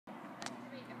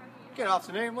Good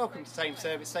afternoon, welcome to Thame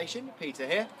Service Station, Peter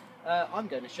here. I'm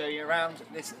going to show you around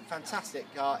this fantastic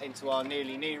car into our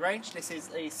nearly new range. This is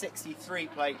a 63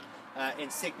 plate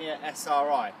Insignia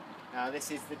SRI. Now this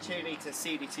is the 2.0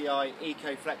 CDTi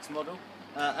Ecoflex model.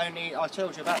 I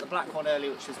told you about the black one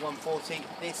earlier, which was 140.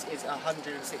 This is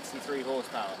 163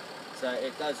 horsepower. So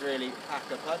it does really pack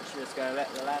a punch. Just going to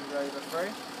let the Land Rover through.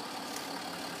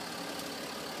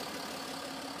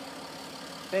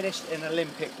 Finished in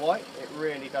Olympic white, it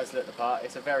really does look the part.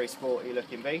 It's a very sporty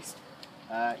looking beast.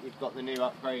 You've got the new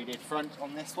upgraded front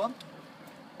on this one.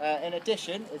 In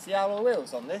addition, it's the alloy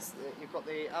wheels on this. You've got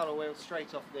the alloy wheels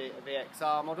straight off the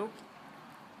VXR model.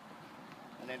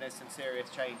 And then there's some serious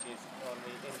changes on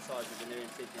the inside of the new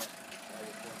Insignia.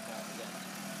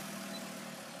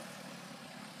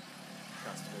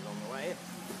 Customers on the way in.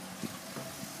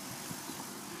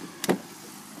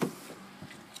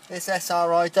 This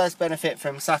SRI does benefit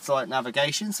from satellite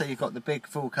navigation, so you've got the big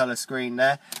full colour screen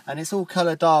there, and it's all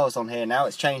colour dials on here now.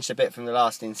 It's changed a bit from the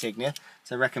last Insignia,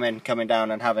 so I recommend coming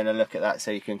down and having a look at that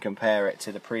so you can compare it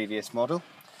to the previous model.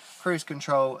 Cruise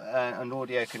control and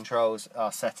audio controls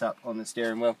are set up on the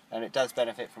steering wheel, and it does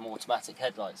benefit from automatic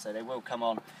headlights, so they will come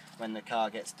on when the car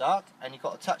gets dark. And you've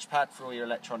got a touchpad for all your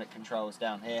electronic controls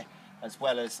down here, as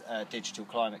well as digital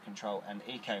climate control and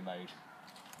eco mode.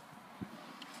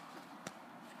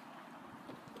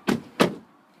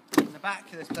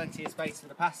 Back, there's plenty of space for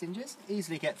the passengers.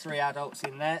 Easily get 3 adults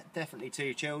in there, definitely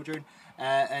 2 children,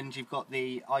 and you've got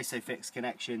the ISOFIX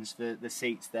connections for the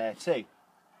seats there too.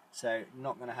 So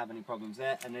not going to have any problems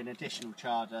there, and an additional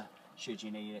charger should you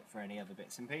need it for any other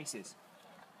bits and pieces.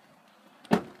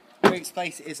 Boot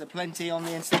space is aplenty on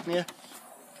the Insignia.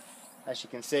 As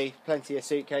you can see, plenty of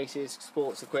suitcases,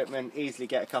 sports equipment, easily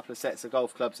get a couple of sets of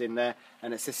golf clubs in there,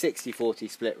 and it's a 60-40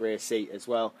 split rear seat as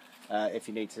well if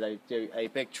you need to do a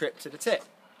big trip to the tip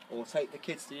or take the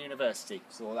kids to university.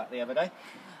 Saw that the other day.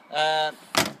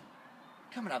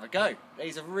 Come and have a go.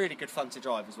 These are really good fun to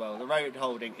drive as well. The road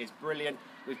holding is brilliant.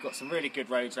 We've got some really good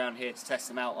roads around here to test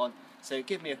them out on, so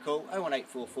give me a call,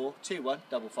 01844 21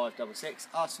 5566,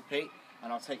 ask for Pete,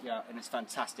 and I'll take you out in this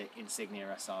fantastic Insignia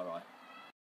SRI.